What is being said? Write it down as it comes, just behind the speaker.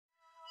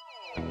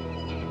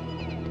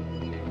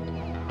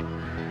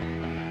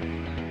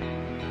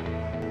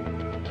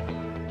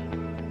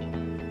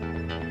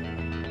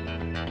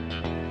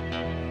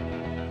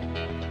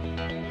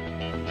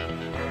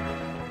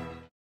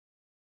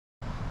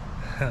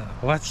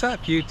What's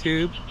up,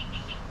 YouTube?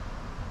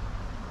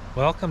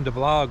 Welcome to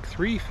vlog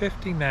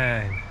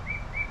 359. You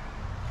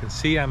can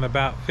see I'm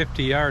about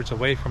 50 yards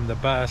away from the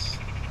bus,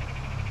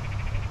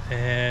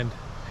 and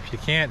if you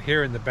can't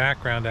hear in the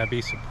background, I'd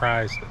be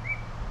surprised.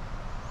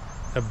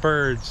 The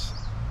birds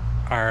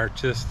are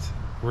just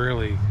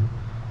really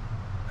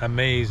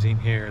amazing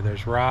here.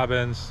 There's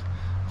robins,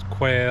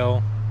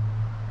 quail,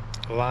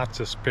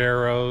 lots of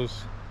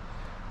sparrows.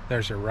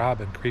 There's a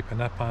robin creeping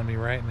up on me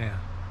right now.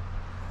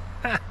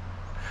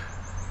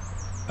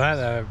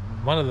 But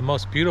one of the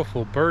most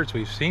beautiful birds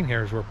we've seen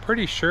here is we're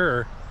pretty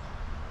sure,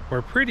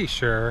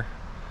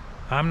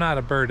 I'm not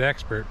a bird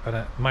expert,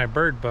 but my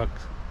bird book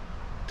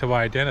to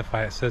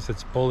identify it says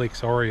it's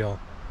Bullock Oriole.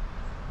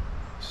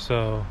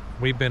 So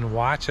we've been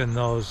watching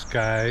those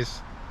guys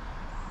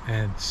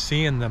and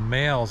seeing the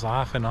males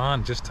off and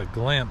on, just a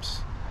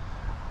glimpse,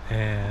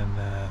 and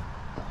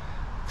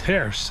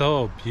they're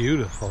so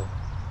beautiful.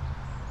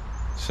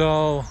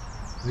 So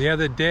the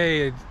other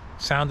day it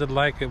sounded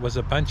like it was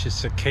a bunch of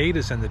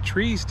cicadas in the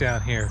trees down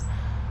here,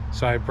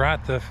 so I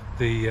brought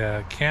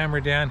the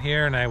camera down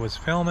here and I was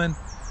filming.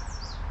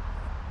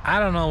 I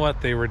don't know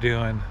what they were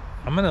doing.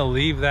 I'm gonna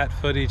leave that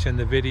footage in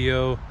the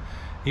video.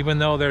 Even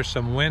though there's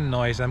some wind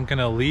noise, I'm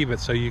gonna leave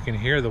it so you can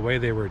hear the way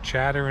they were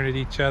chattering at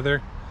each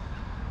other.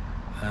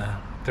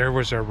 There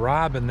was a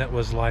robin that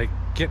was like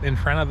getting in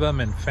front of them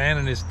and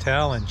fanning his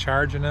tail and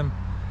charging them.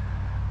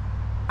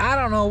 I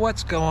don't know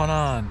what's going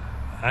on.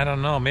 I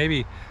don't know,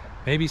 maybe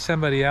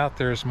somebody out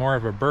there is more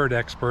of a bird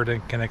expert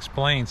and can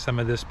explain some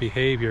of this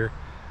behavior.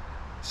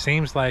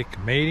 Seems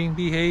like mating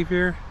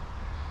behavior.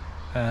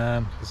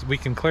 We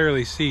can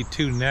clearly see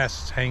two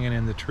nests hanging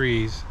in the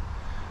trees,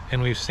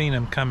 and we've seen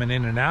them coming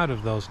in and out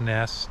of those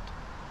nests.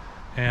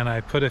 And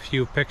I put a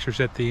few pictures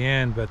at the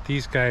end, but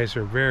these guys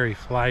are very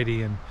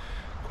flighty and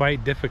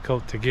quite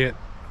difficult to get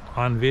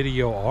on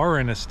video or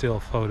in a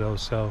still photo.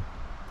 So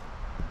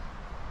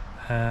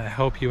I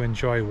hope you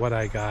enjoy what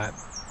I got.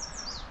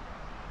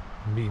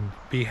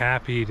 Be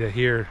happy to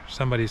hear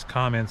somebody's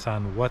comments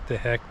on what the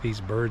heck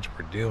these birds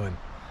were doing.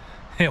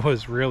 It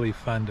was really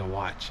fun to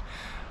watch.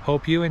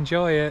 Hope you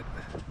enjoy it.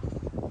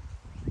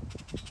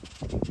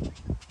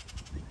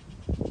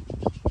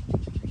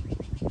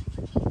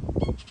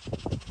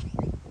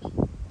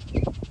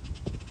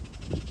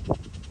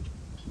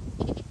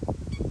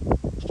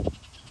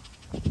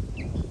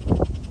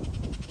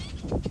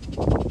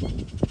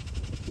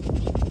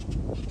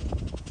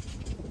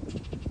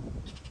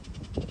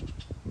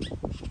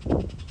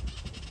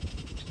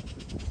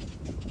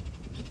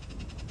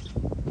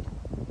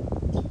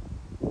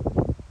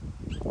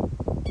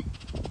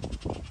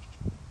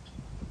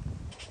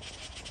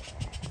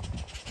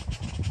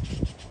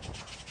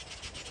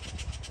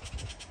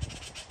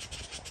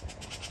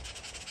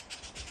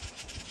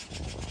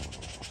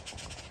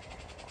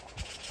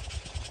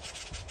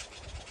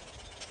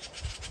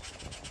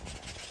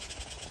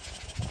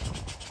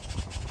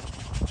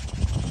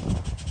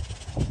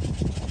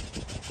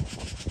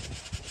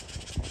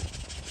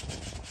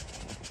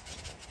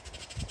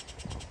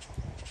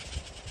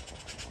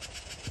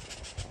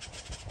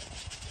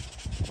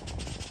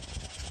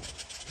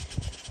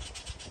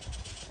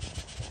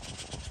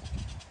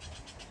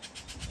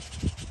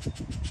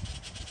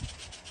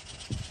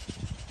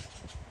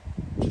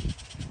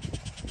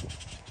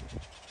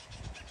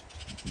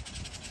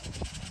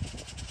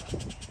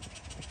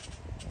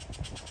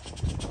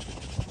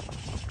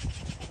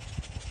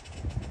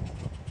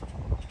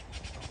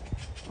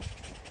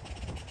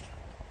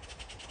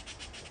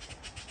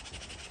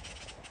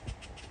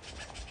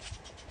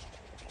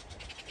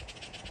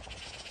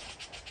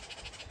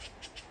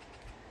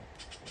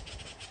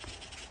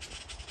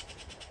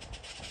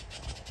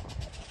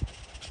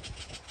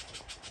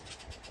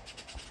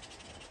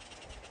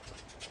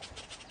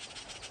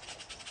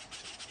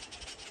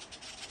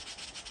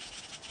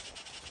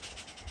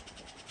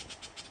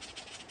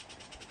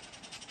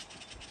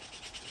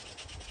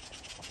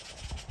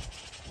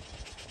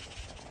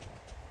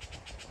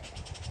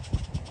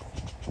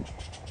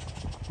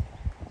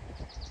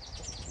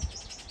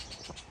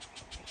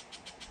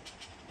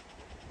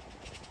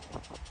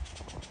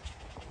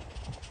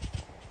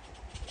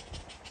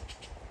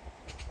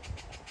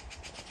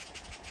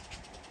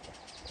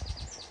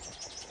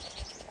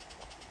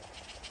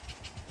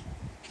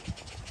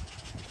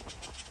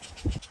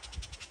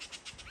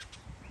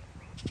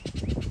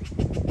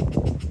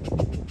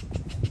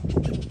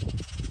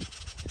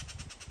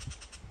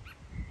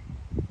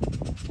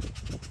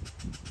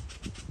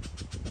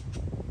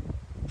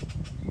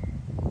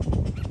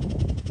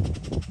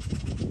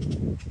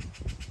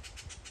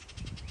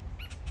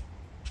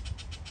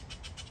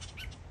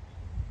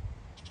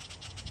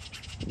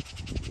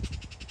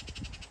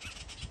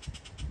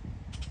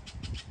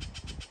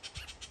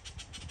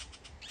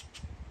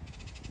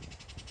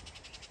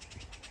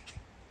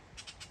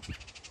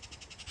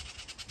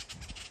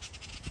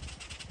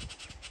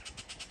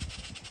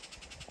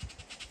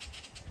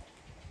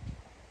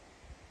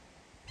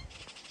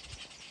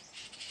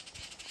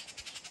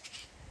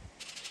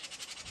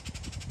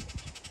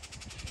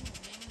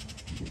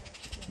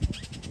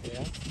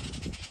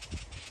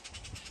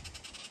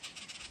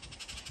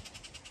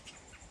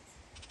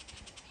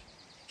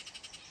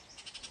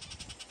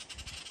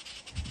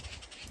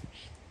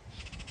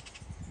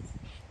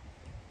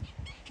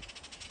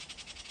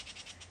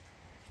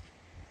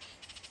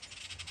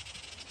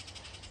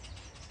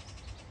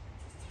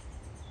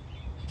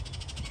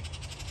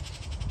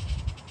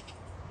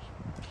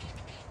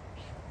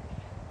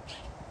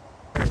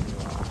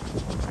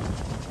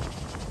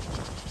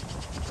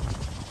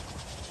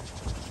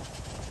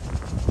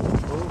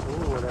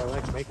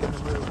 making the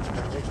move.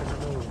 They're making the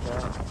move,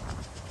 Dad.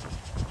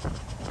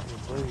 You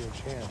blew your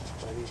chance,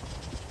 buddy.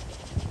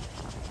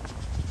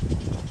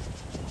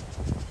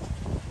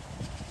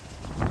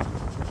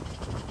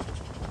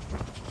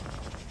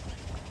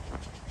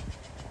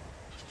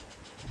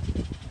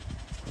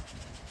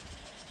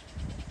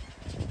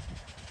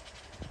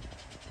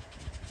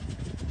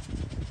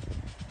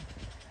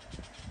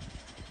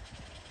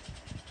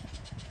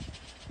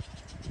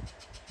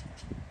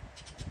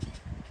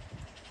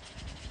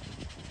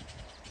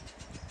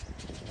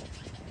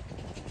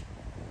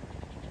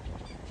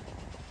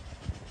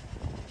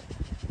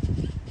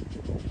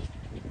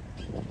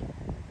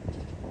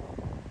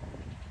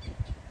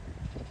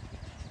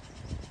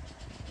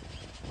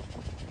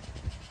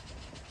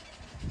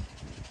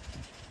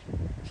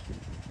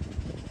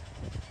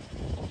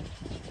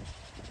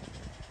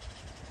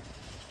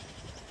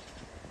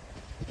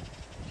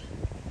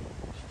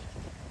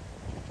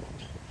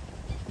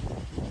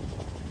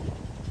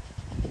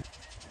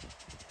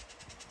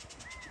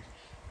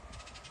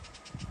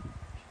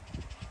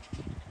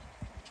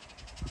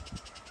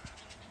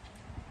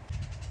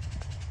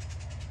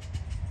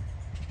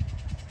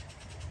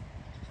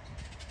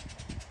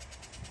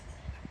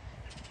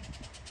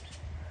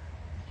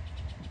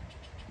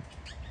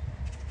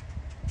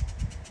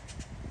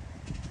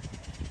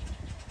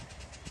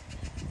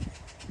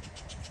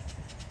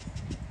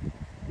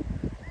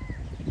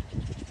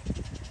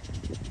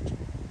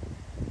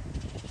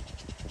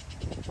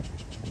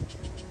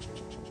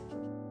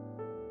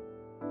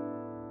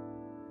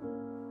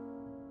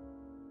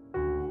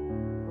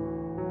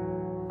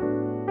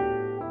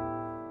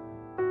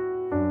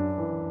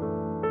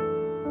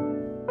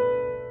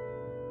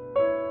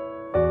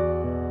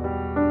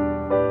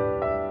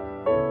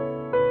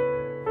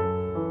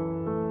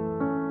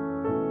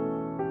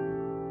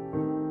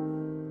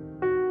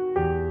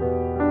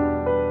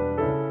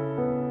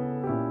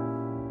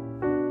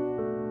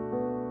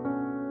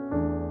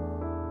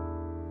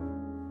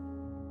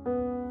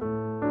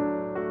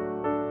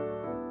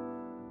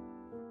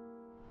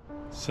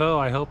 So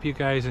I hope you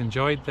guys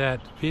enjoyed that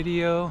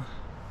video.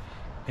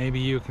 Maybe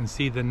you can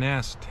see the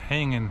nest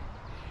hanging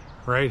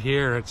right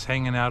here. It's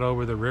hanging out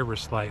over the river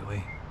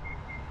slightly.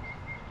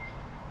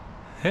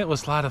 It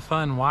was a lot of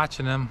fun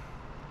watching them,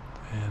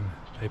 and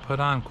they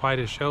put on quite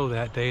a show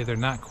that day.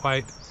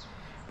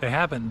 They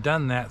haven't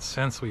done that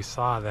since we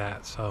saw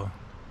that, so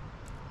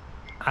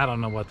I don't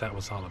know what that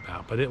was all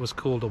about, but it was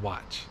cool to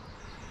watch.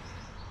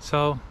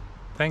 So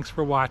thanks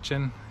for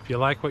watching. If you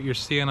like what you're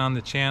seeing on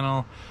the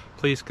channel,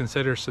 please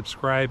consider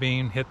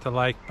subscribing, hit the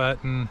like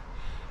button,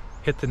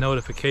 hit the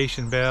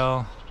notification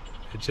bell.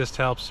 It just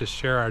helps to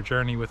share our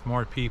journey with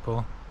more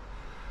people.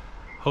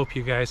 Hope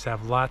you guys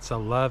have lots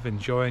of love and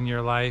joy in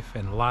your life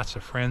and lots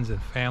of friends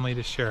and family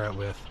to share it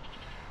with.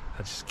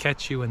 I'll just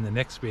catch you in the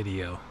next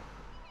video.